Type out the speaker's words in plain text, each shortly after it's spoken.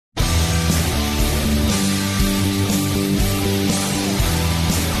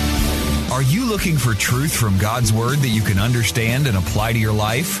looking for truth from God's Word that you can understand and apply to your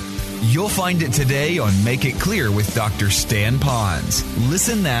life? You'll find it today on Make It Clear with Dr. Stan Pons.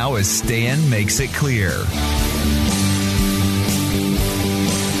 Listen now as Stan makes it clear.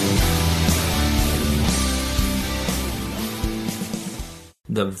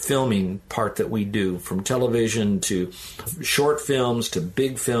 The filming part that we do, from television to short films to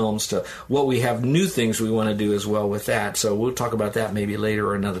big films to what we have new things we want to do as well with that. So we'll talk about that maybe later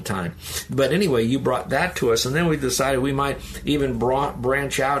or another time. But anyway, you brought that to us, and then we decided we might even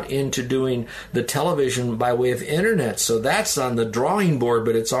branch out into doing the television by way of internet. So that's on the drawing board,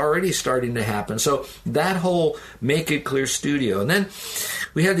 but it's already starting to happen. So that whole Make It Clear studio. And then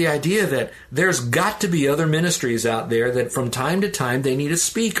we had the idea that there's got to be other ministries out there that from time to time they need a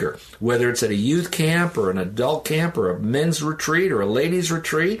speaker, whether it's at a youth camp or an adult camp or a men's retreat or a ladies'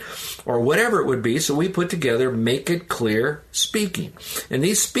 retreat or whatever it would be. So we put together Make It Clear Speaking. And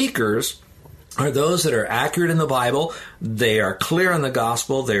these speakers are those that are accurate in the Bible, they are clear on the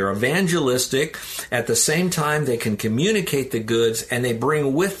gospel, they are evangelistic, at the same time they can communicate the goods, and they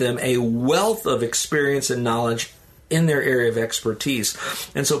bring with them a wealth of experience and knowledge in their area of expertise.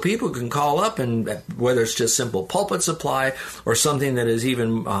 And so people can call up, and whether it's just simple pulpit supply or something that is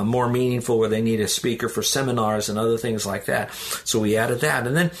even more meaningful where they need a speaker for seminars and other things like that. So we added that.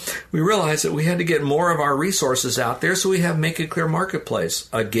 And then we realized that we had to get more of our resources out there, so we have Make It Clear Marketplace.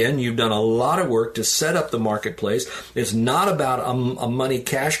 Again, you've done a lot of work to set up the marketplace. It's not about a money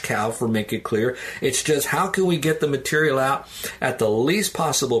cash cow for Make It Clear. It's just how can we get the material out at the least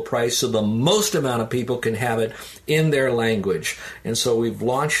possible price so the most amount of people can have it in their language. And so we've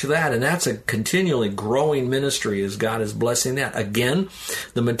launched that, and that's a continually growing ministry as God is blessing that. Again,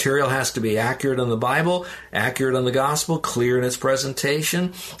 the material has to be accurate on the Bible, accurate on the gospel, clear in its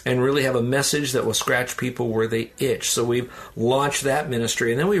presentation, and really have a message that will scratch people where they itch. So we've launched that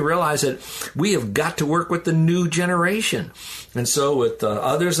ministry. And then we realized that we have got to work with the new generation. And so with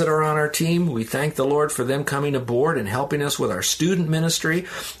others that are on our team, we thank the Lord for them coming aboard and helping us with our student ministry,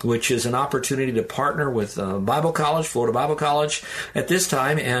 which is an opportunity to partner with Bible College, Florida Bible College at this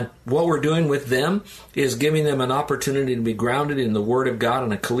time. And what we're doing with them is giving them an opportunity to be grounded in the Word of God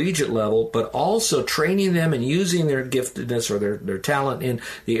on a collegiate level, but also training them and using their giftedness or their talent in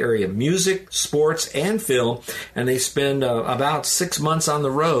the area of music, sports, and film. And they spend about 6 months on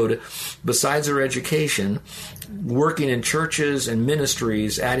the road besides their education, working in churches and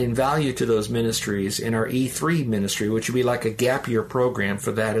ministries, adding value to those ministries in our E3 ministry, which would be like a gap year program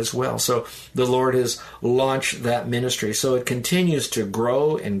for that as well. So the Lord has launched that ministry. So it continues to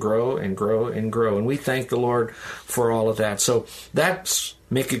grow and grow and grow and grow. And we thank the Lord for all of that. So that's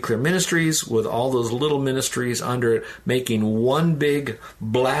Make It Clear Ministries, with all those little ministries under it, making one big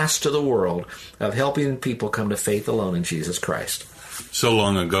blast to the world of helping people come to faith alone in Jesus Christ. So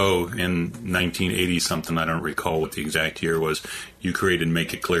long ago, in 1980-something, I don't recall what the exact year was, you created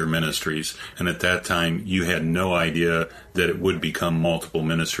Make It Clear Ministries. And at that time, you had no idea that it would become multiple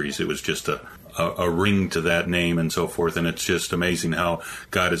ministries. It was just a ring to that name and so forth. And it's just amazing how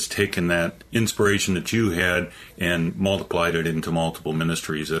God has taken that inspiration that you had and multiplied it into multiple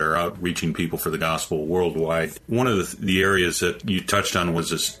ministries that are out reaching people for the gospel worldwide. One of the areas that you touched on was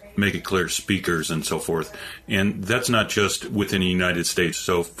this Make It Clear speakers and so forth. And that's not just within the United States.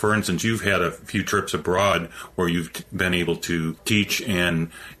 So, for instance, you've had a few trips abroad where you've been able to teach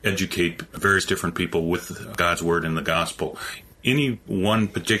and educate various different people with God's Word and the gospel. Any one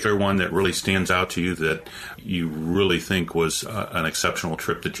particular one that really stands out to you that you really think was an exceptional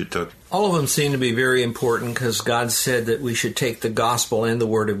trip that you took? All of them seem to be very important because God said that we should take the gospel and the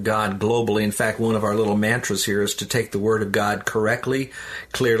Word of God globally. In fact, one of our little mantras here is to take the Word of God correctly,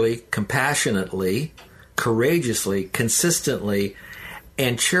 clearly, compassionately, courageously, consistently,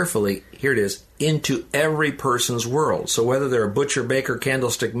 and cheerfully, here it is, into every person's world. So whether they're a butcher, baker,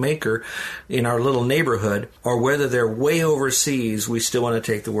 candlestick maker in our little neighborhood, or whether they're way overseas, we still want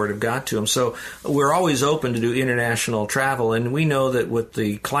to take the Word of God to them. So we're always open to do international travel, and we know that with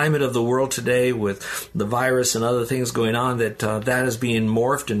the climate of the world today, with the virus and other things going on, that that is being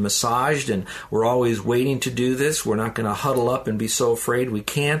morphed and massaged, and we're always waiting to do this. We're not going to huddle up and be so afraid we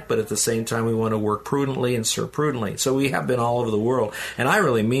can't, but at the same time we want to work prudently and serve prudently. So we have been all over the world, and I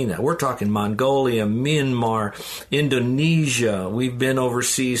really mean that. We're talking Mongolia, Myanmar, Indonesia. We've been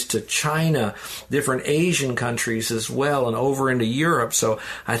overseas to China, different Asian countries as well, and over into Europe. So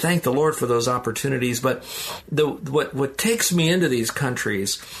I thank the Lord for those opportunities. But what takes me into these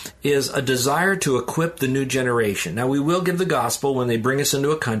countries is a desire to equip the new generation. Now, we will give the gospel when they bring us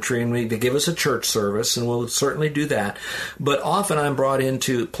into a country and they give us a church service, and we'll certainly do that. But often I'm brought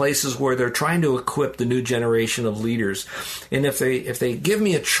into places where they're trying to equip the new generation of leaders. And if they give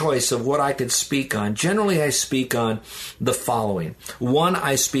me a choice of what I could speak on? Generally, I speak on the following. One,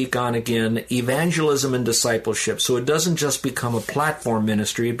 I speak on, again, evangelism and discipleship. So it doesn't just become a platform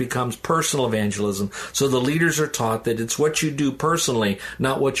ministry, it becomes personal evangelism. So the leaders are taught that it's what you do personally,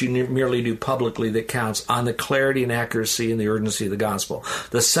 not what you merely do publicly, that counts on the clarity and accuracy and the urgency of the gospel.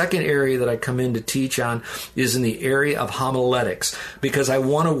 The second area that I come in to teach on is in the area of homiletics, because I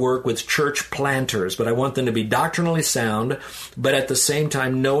want to work with church planters, but I want them to be doctrinally sound, but at the same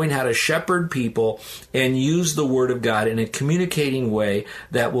time knowing how to shepherd people and use the Word of God in a communicating way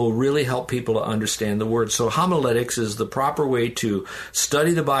that will really help people to understand the Word. So homiletics is the proper way to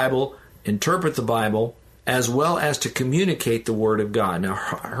study the Bible, interpret the Bible, as well as to communicate the Word of God. Now,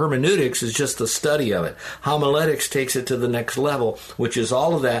 hermeneutics is just the study of it. Homiletics takes it to the next level, which is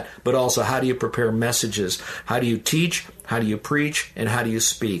all of that, but also how do you prepare messages? How do you teach? How do you preach? And how do you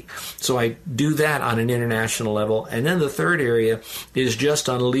speak? So I do that on an international level. And then the third area is just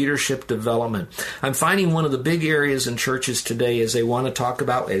on leadership development. I'm finding one of the big areas in churches today is they want to talk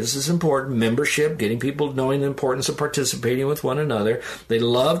about, this is important, membership, getting people knowing the importance of participating with one another. They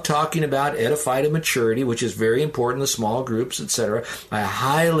love talking about edify to maturity, which is very important, the small groups, etc.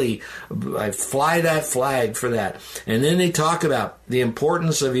 I fly that flag for that. And then they talk about the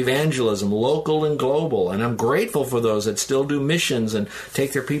importance of evangelism, local and global. And I'm grateful for those that still do missions and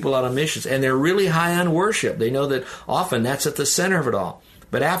take their people out on missions. And they're really high on worship. They know that often that's at the center of it all.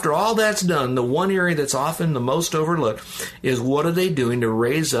 But after all that's done, the one area that's often the most overlooked is what are they doing to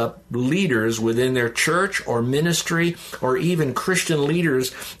raise up leaders within their church or ministry or even Christian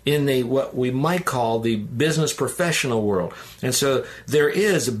leaders in the what we might call the business professional world. And so there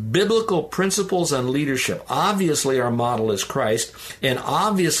is biblical principles on leadership. Obviously, our model is Christ, and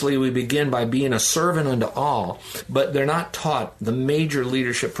obviously we begin by being a servant unto all, but they're not taught the major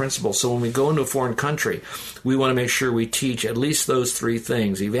leadership principles. So when we go into a foreign country, we want to make sure we teach at least those three things.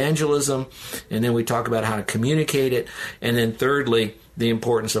 Evangelism, and then we talk about how to communicate it, and then thirdly, the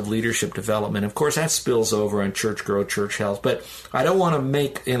importance of leadership development. Of course, that spills over on church growth, church health, but I don't want to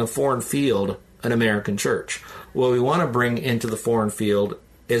make in a foreign field an American church. What we want to bring into the foreign field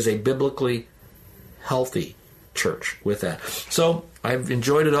is a biblically healthy church with that. So I've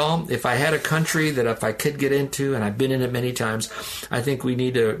enjoyed it all. If I had a country that if I could get into, and I've been in it many times, I think we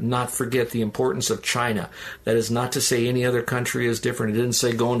need to not forget the importance of China. That is not to say any other country is different. It didn't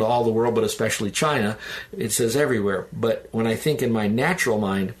say go into all the world, but especially China. It says everywhere. But when I think in my natural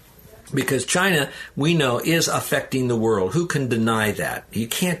mind, because China, we know, is affecting the world. Who can deny that? You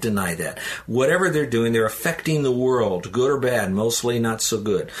can't deny that. Whatever they're doing, they're affecting the world, good or bad, mostly not so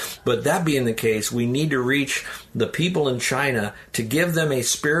good. But that being the case, we need to reach the people in China to give them a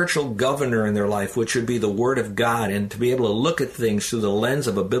spiritual governor in their life, which would be the Word of God, and to be able to look at things through the lens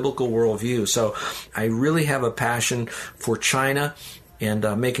of a biblical worldview. So I really have a passion for China and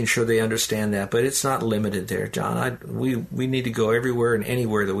making sure they understand that. But it's not limited there, John. We need to go everywhere and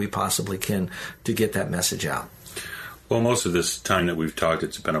anywhere that we possibly can to get that message out. Well, most of this time that we've talked,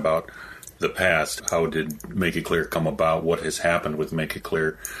 it's been about the past. How did Make It Clear come about? What has happened with Make It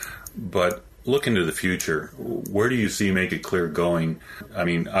Clear? But look into the future. Where do you see Make It Clear going? I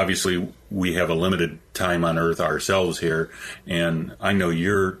mean, obviously, we have a limited time on earth ourselves here, and I know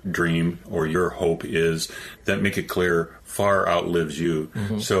your dream or your hope is that Make It Clear far outlives you.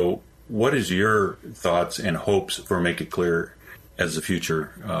 Mm-hmm. So what is your thoughts and hopes for Make It Clear as the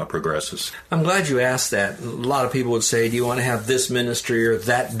future progresses? I'm glad you asked that. A lot of people would say, do you want to have this ministry or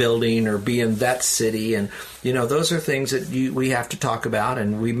that building or be in that city? And, you know, those are things that we have to talk about,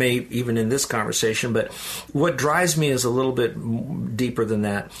 and we may even in this conversation. But what drives me is a little bit deeper than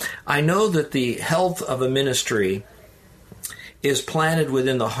that. I know that the health of a ministry is planted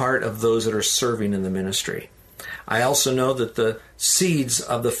within the heart of those that are serving in the ministry. I also know that the seeds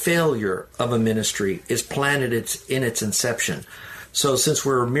of the failure of a ministry is planted in its inception. So since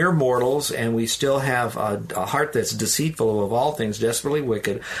we're mere mortals and we still have a heart that's deceitful of all things, desperately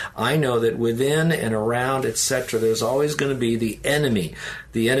wicked, I know that within and around, etc., there's always going to be the enemy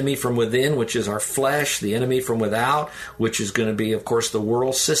from within, which is our flesh, the enemy from without, which is going to be, of course, the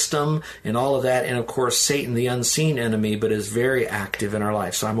world system and all of that, and, of course, Satan, the unseen enemy, but is very active in our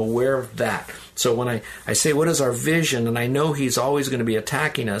life. So I'm aware of that. So when I say, what is our vision, and I know he's always going to be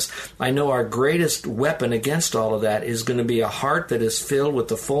attacking us, I know our greatest weapon against all of that is going to be a heart that is filled with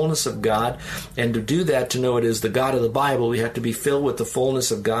the fullness of God. And to do that, to know it is the God of the Bible, we have to be filled with the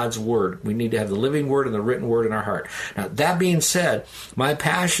fullness of God's Word. We need to have the living Word and the written Word in our heart. Now, that being said, my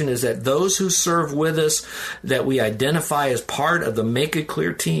passion is that those who serve with us, that we identify as part of the Make It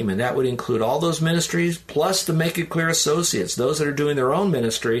Clear team, and that would include all those ministries, plus the Make It Clear associates, those that are doing their own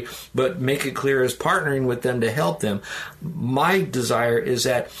ministry, but Make It Clear is partnering with them to help them. My desire is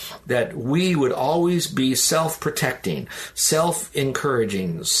that we would always be self-protecting,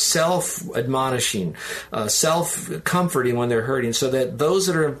 self-encouraging, self-admonishing, self-comforting when they're hurting, so that those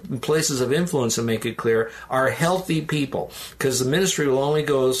that are in places of influence and Make It Clear are healthy people, because the ministry will only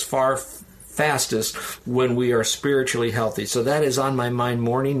go as far fastest when we are spiritually healthy. So that is on my mind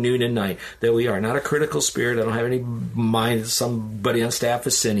morning, noon, and night, that we are not a critical spirit. I don't have any mind that somebody on staff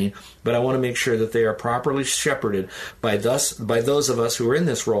is sinning, but I want to make sure that they are properly shepherded by those of us who are in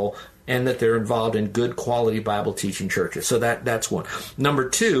this role, and that they're involved in good quality Bible teaching churches. So that's one. Number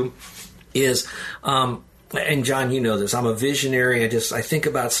two is, and John, you know this, I'm a visionary. I think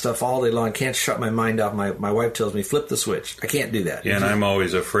about stuff all day long. I can't shut my mind off. My wife tells me, flip the switch. I can't do that. Yeah, and I'm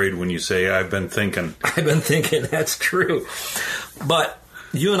always afraid when you say, I've been thinking. I've been thinking. That's true. But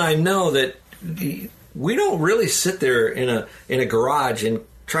you and I know that we don't really sit there in a garage and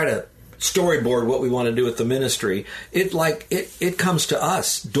try to storyboard what we want to do with the ministry. It comes to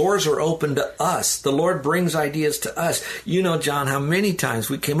us. Doors are open to us. The Lord brings ideas to us. You know, John, how many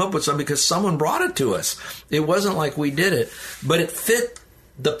times we came up with something because someone brought it to us. It wasn't like we did it, but it fit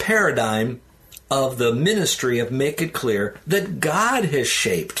the paradigm of the ministry of Make It Clear that God has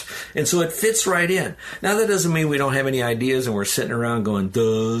shaped. And so it fits right in. Now, that doesn't mean we don't have any ideas and we're sitting around going,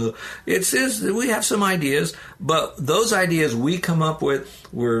 duh. We have some ideas, but those ideas we come up with,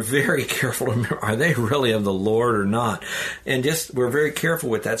 we're very careful to remember, are they really of the Lord or not? And we're very careful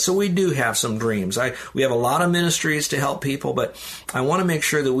with that. So we do have some dreams. We have a lot of ministries to help people, but I want to make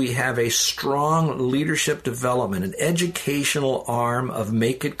sure that we have a strong leadership development, an educational arm of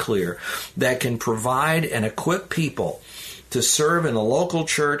Make It Clear that can provide and equip people to serve in a local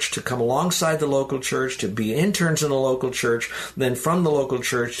church, to come alongside the local church, to be interns in a local church, then from the local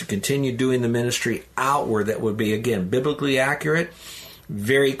church to continue doing the ministry outward that would be, again, biblically accurate,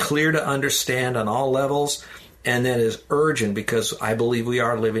 very clear to understand on all levels, and that is urgent because I believe we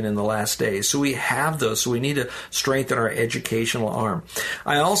are living in the last days. So we have those, so we need to strengthen our educational arm.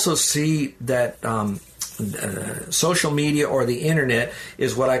 I also see that social media or the internet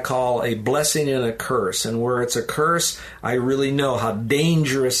is what I call a blessing and a curse. And where it's a curse, I really know how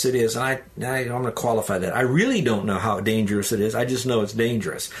dangerous it is. And I'm going to qualify that. I really don't know how dangerous it is. I just know it's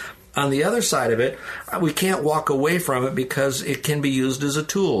dangerous. On the other side of it, we can't walk away from it because it can be used as a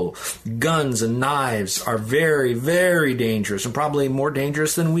tool. Guns and knives are very, very dangerous, and probably more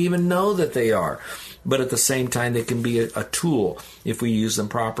dangerous than we even know that they are. But at the same time, they can be a tool if we use them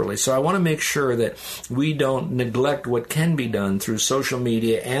properly. So I want to make sure that we don't neglect what can be done through social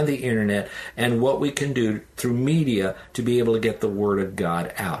media and the internet, and what we can do through media to be able to get the Word of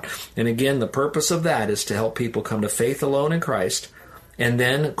God out. And again, the purpose of that is to help people come to faith alone in Christ, and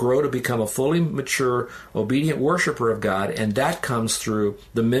then grow to become a fully mature, obedient worshiper of God, and that comes through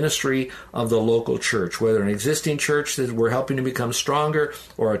the ministry of the local church, whether an existing church that we're helping to become stronger,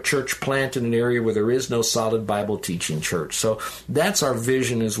 or a church plant in an area where there is no solid Bible teaching church. So that's our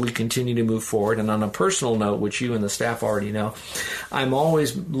vision as we continue to move forward. And on a personal note, which you and the staff already know, I'm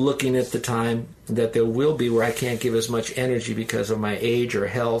always looking at the time that there will be where I can't give as much energy because of my age or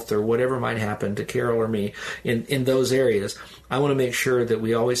health or whatever might happen to Carol or me in those areas. I want to make sure that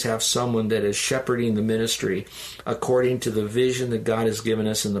we always have someone that is shepherding the ministry according to the vision that God has given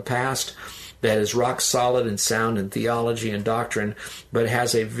us in the past, that is rock solid and sound in theology and doctrine, but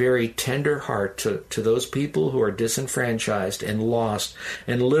has a very tender heart to those people who are disenfranchised and lost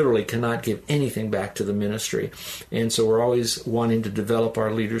and literally cannot give anything back to the ministry. And so we're always wanting to develop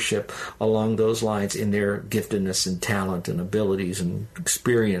our leadership along those lines in their giftedness and talent and abilities and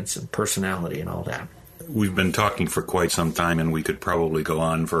experience and personality and all that. We've been talking for quite some time, and we could probably go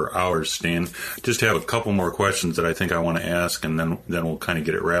on for hours, Stan. Just have a couple more questions that I think I want to ask, and then we'll kind of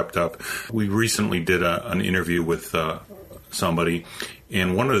get it wrapped up. We recently did an interview with somebody,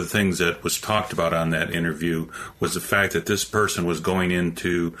 and one of the things that was talked about on that interview was the fact that this person was going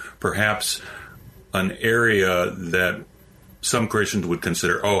into perhaps an area that some Christians would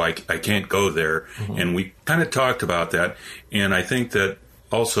consider, I can't go there. Mm-hmm. And we kind of talked about that, and I think that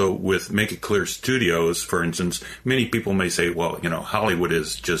also, with Make It Clear Studios, for instance, many people may say, well, Hollywood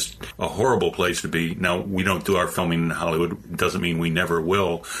is just a horrible place to be. Now, we don't do our filming in Hollywood. Doesn't mean we never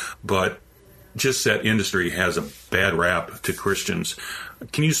will. But just that industry has a bad rap to Christians.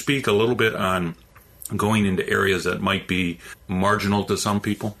 Can you speak a little bit on going into areas that might be marginal to some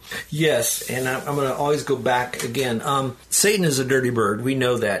people? Yes, and I'm going to always go back again. Satan is a dirty bird. We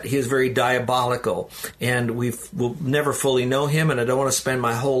know that. He is very diabolical, and we'll never fully know him, and I don't want to spend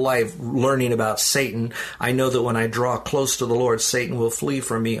my whole life learning about Satan. I know that when I draw close to the Lord, Satan will flee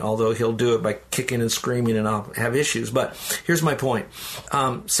from me, although he'll do it by kicking and screaming, and I'll have issues. But here's my point.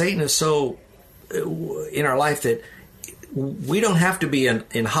 Satan is so in our life that we don't have to be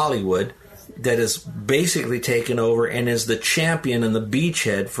in Hollywood that is basically taken over and is the champion and the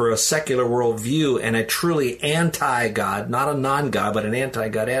beachhead for a secular worldview and a truly anti-God, not a non-God, but an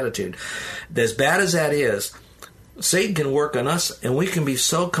anti-God attitude. As bad as that is, Satan can work on us, and we can be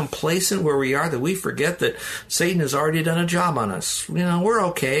so complacent where we are that we forget that Satan has already done a job on us. We're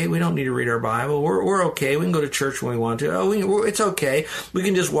okay. We don't need to read our Bible. We're okay. We can go to church when we want to. It's okay. We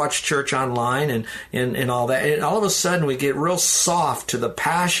can just watch church online and all that. And all of a sudden, we get real soft to the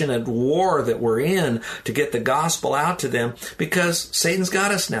passionate war that we're in to get the gospel out to them because Satan's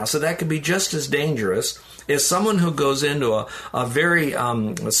got us now. So that could be just as dangerous is someone who goes into a very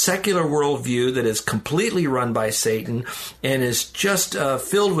secular worldview that is completely run by Satan and is just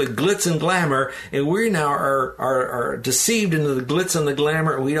filled with glitz and glamour, and we now are deceived into the glitz and the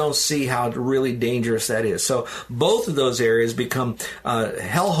glamour, and we don't see how really dangerous that is. So both of those areas become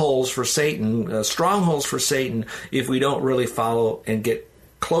hellholes for Satan, strongholds for Satan, if we don't really follow and get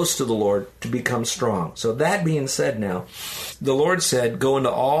close to the Lord to become strong. So that being said now, the Lord said, go into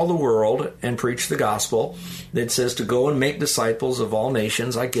all the world and preach the gospel. It says to go and make disciples of all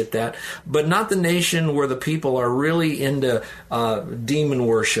nations. I get that. But not the nation where the people are really into demon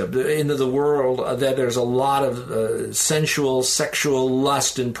worship, into the world that there's a lot of sensual, sexual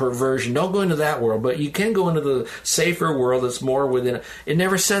lust and perversion. Don't go into that world, but you can go into the safer world that's more within. It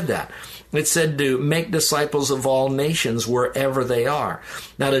never said that. It said to make disciples of all nations wherever they are.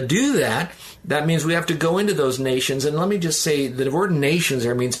 Now, to do that, that means we have to go into those nations. And let me just say the word nations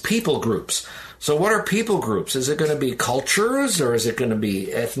there means people groups. So what are people groups? Is it going to be cultures, or is it going to be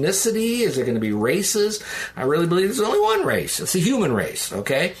ethnicity? Is it going to be races? I really believe there's only one race. It's the human race,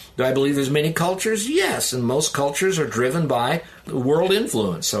 okay? Do I believe there's many cultures? Yes, and most cultures are driven by world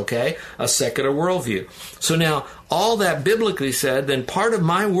influence, okay? A secular worldview. So now, all that biblically said, then part of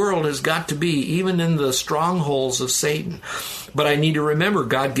my world has got to be even in the strongholds of Satan. But I need to remember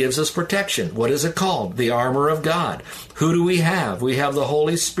God gives us protection. What is it called? The armor of God. Who do we have? We have the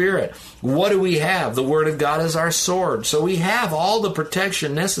Holy Spirit. What do we have? The Word of God is our sword. So we have all the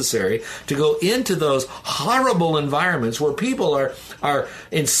protection necessary to go into those horrible environments where people are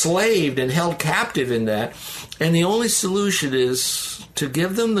enslaved and held captive in that. And the only solution is to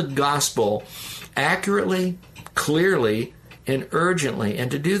give them the gospel accurately, clearly, and urgently.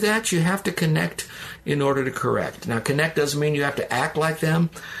 And to do that, you have to connect in order to correct. Now, connect doesn't mean you have to act like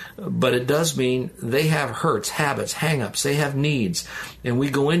them, but it does mean they have hurts, habits, hang-ups. They have needs. And we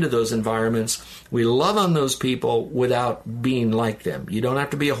go into those environments. We love on those people without being like them. You don't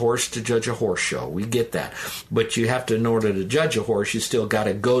have to be a horse to judge a horse show. We get that. But you have to, in order to judge a horse, you still got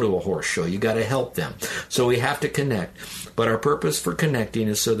to go to a horse show. You got to help them. So we have to connect. But our purpose for connecting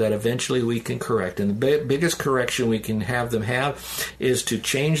is so that eventually we can correct. And the biggest correction we can have them have is to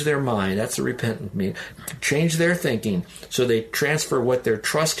change their mind. That's the repentant mean. Change their thinking so they transfer what they're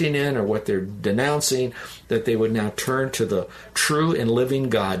trusting in or what they're denouncing, that they would now turn to the true and living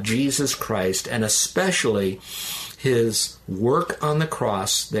God, Jesus Christ, and especially His work on the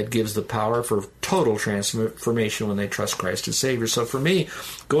cross that gives the power for total transformation when they trust Christ as Savior. So for me,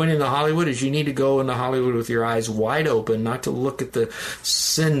 going into Hollywood is you need to go into Hollywood with your eyes wide open, not to look at the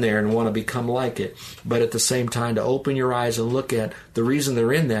sin there and want to become like it, but at the same time to open your eyes and look at the reason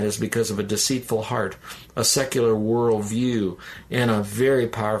they're in that is because of a deceitful heart, a secular worldview, and a very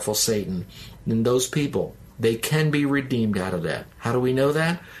powerful Satan. And those people, they can be redeemed out of that. How do we know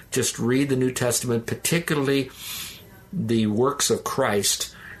that? Just read the New Testament, particularly the works of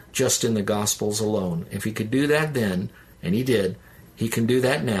Christ just in the Gospels alone. If He could do that then, and He did, He can do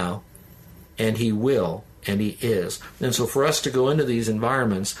that now, and He will, and He is. And so for us to go into these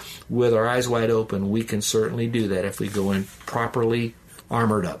environments with our eyes wide open, we can certainly do that if we go in properly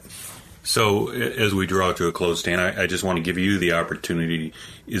armored up. So as we draw to a close, Dan, I just want to give you the opportunity.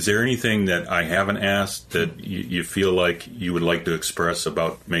 Is there anything that I haven't asked that you feel like you would like to express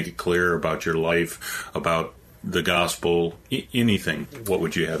about, make it clear about your life, about the gospel, anything? What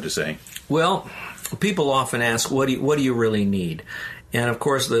would you have to say? Well, people often ask, what do you really need? And of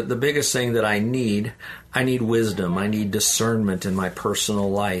course, the biggest thing that I need wisdom. I need discernment in my personal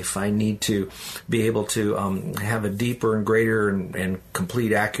life. I need to be able to have a deeper and greater and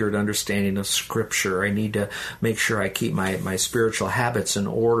complete, accurate understanding of Scripture. I need to make sure I keep my spiritual habits in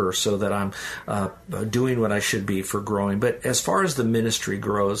order so that I'm doing what I should be for growing. But as far as the ministry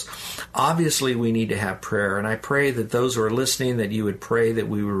grows, obviously we need to have prayer. And I pray that those who are listening, that you would pray that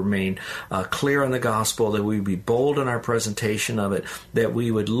we would remain clear on the gospel, that we would be bold in our presentation of it, that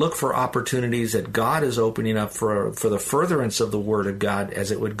we would look for opportunities that God has opening up for the furtherance of the Word of God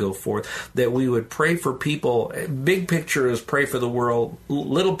as it would go forth, that we would pray for people. Big picture is pray for the world.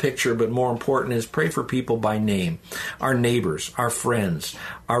 Little picture, but more important, is pray for people by name. Our neighbors, our friends,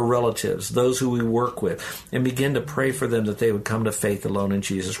 our relatives, those who we work with, and begin to pray for them that they would come to faith alone in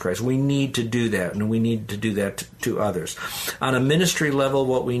Jesus Christ. We need to do that, and we need to do that to others. On a ministry level,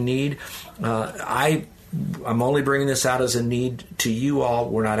 what we need, I'm only bringing this out as a need to you all.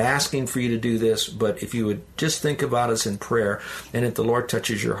 We're not asking for you to do this, but if you would just think about us in prayer, and if the Lord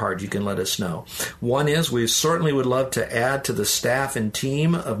touches your heart, you can let us know. One is, we certainly would love to add to the staff and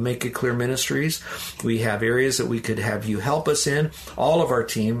team of Make It Clear Ministries. We have areas that we could have you help us in. All of our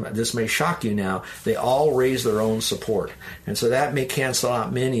team, this may shock you now, they all raise their own support. And so that may cancel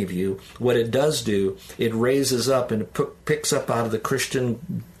out many of you. What it does do, it raises up and picks up out of the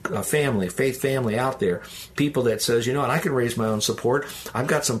Christian family, faith family out there, people that says, you know what, I can raise my own support. I've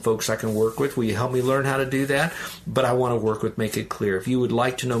got some folks I can work with. Will you help me learn how to do that? But I want to work with Make It Clear. If you would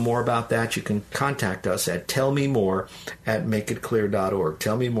like to know more about that, you can contact us at tellmemore@makeitclear.org.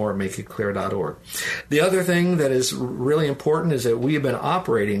 Tellmemore@makeitclear.org. The other thing that is really important is that we have been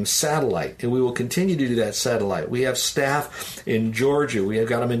operating satellite, and we will continue to do that satellite. We have staff in Georgia. We have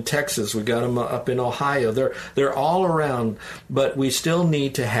got them in Texas. We've got them up in Ohio. They're all around, but we still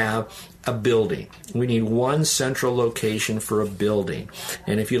need to have a building. We need one central location for a building.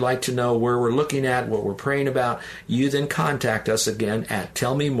 And if you'd like to know where we're looking at, what we're praying about, you then contact us again at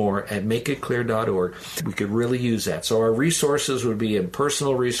tellmemore@makeitclear.org. We could really use that. So our resources would be in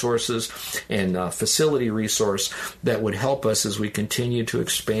personal resources and facility resource that would help us as we continue to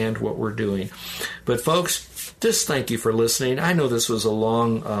expand what we're doing. But folks, just thank you for listening. I know this was a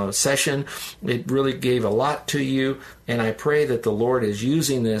long session. It really gave a lot to you, and I pray that the Lord is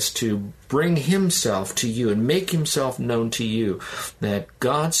using this to bring Himself to you and make Himself known to you, that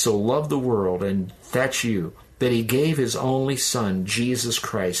God so loved the world, and that's you, that He gave His only Son, Jesus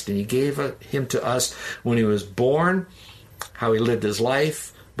Christ, and He gave Him to us when He was born, how He lived His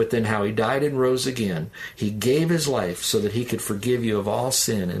life, but then how He died and rose again. He gave His life so that He could forgive you of all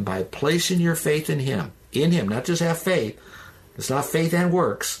sin, and by placing your faith in Him, not just have faith. It's not faith and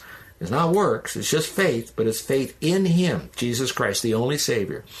works. It's not works. It's just faith, but it's faith in Him, Jesus Christ, the only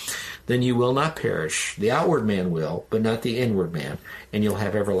Savior. Then you will not perish. The outward man will, but not the inward man, and you'll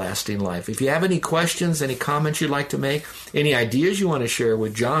have everlasting life. If you have any questions, any comments you'd like to make, any ideas you want to share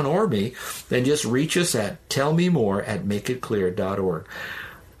with John or me, then just reach us at tellmemore@makeitclear.org.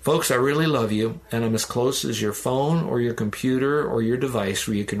 Folks, I really love you, and I'm as close as your phone or your computer or your device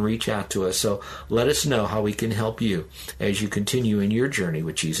where you can reach out to us. So let us know how we can help you as you continue in your journey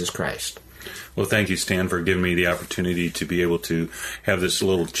with Jesus Christ. Well, thank you, Stan, for giving me the opportunity to be able to have this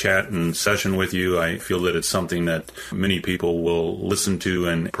little chat and session with you. I feel that it's something that many people will listen to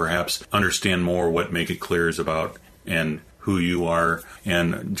and perhaps understand more what Make It Clear is about and who you are.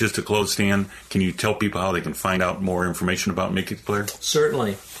 And just to close, Stan, can you tell people how they can find out more information about Make It Clear?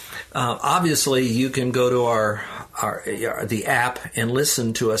 Certainly. Obviously, you can go to the app and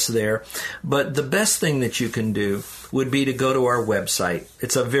listen to us there. But the best thing that you can do would be to go to our website.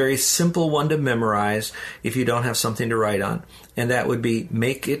 It's a very simple one to memorize if you don't have something to write on. And that would be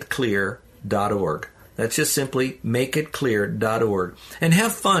makeitclear.org. That's just simply makeitclear.org. And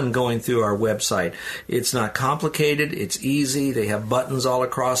have fun going through our website. It's not complicated. It's easy. They have buttons all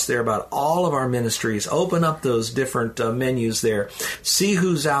across there about all of our ministries. Open up those different menus there. See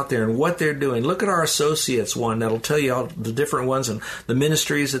who's out there and what they're doing. Look at our associates one. That'll tell you all the different ones and the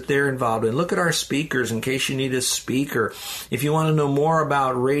ministries that they're involved in. Look at our speakers in case you need a speaker. If you want to know more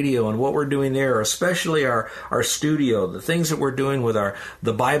about radio and what we're doing there, especially our studio, the things that we're doing with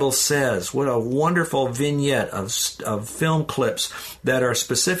The Bible Says, what a wonderful vignette of film clips that are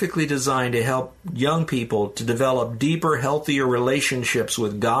specifically designed to help young people to develop deeper, healthier relationships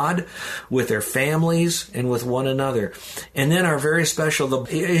with God, with their families, and with one another. And then our very special, the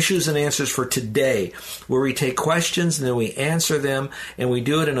issues and answers for today, where we take questions and then we answer them, and we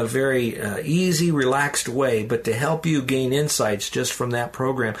do it in a very easy, relaxed way, but to help you gain insights just from that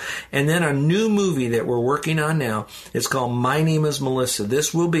program. And then a new movie that we're working on now, it's called My Name is Melissa.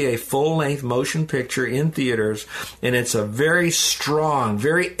 This will be a full-length motion picture in theaters, and it's a very strong,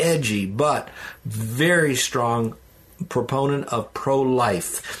 very edgy, but very strong proponent of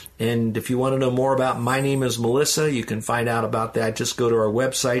pro-life. And if you want to know more about My Name is Melissa, you can find out about that. Just go to our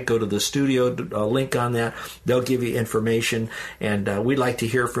website, go to the studio link on that. They'll give you information, and we'd like to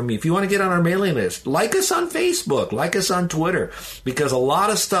hear from you. If you want to get on our mailing list, like us on Facebook, like us on Twitter, because a lot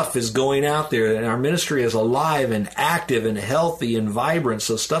of stuff is going out there, and our ministry is alive and active and healthy and vibrant,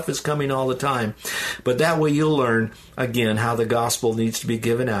 so stuff is coming all the time. But that way you'll learn, again, how the gospel needs to be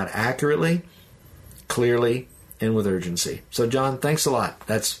given out accurately, clearly and with urgency. So, John, thanks a lot.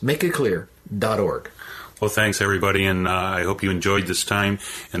 That's makeitclear.org. Well, thanks, everybody, and I hope you enjoyed this time.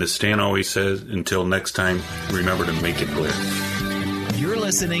 And as Stan always says, until next time, remember to make it clear. You're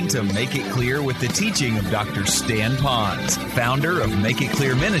listening to Make It Clear with the teaching of Dr. Stan Ponz, founder of Make It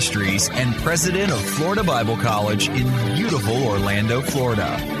Clear Ministries and president of Florida Bible College in beautiful Orlando,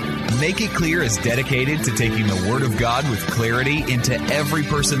 Florida. Make It Clear is dedicated to taking the Word of God with clarity into every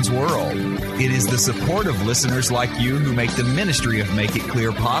person's world. It is the support of listeners like you who make the ministry of Make It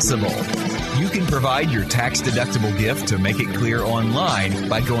Clear possible. You can provide your tax-deductible gift to Make It Clear online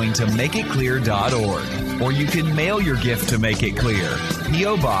by going to makeitclear.org. Or you can mail your gift to Make It Clear,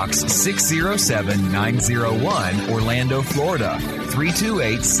 P.O. Box 607901, Orlando, Florida,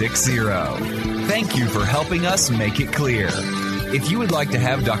 32860. Thank you for helping us make it clear. If you would like to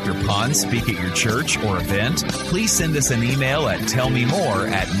have Dr. Ponz speak at your church or event, please send us an email at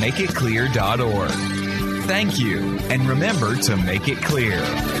tellmemore@makeitclear.org. Thank you, and remember to make it clear.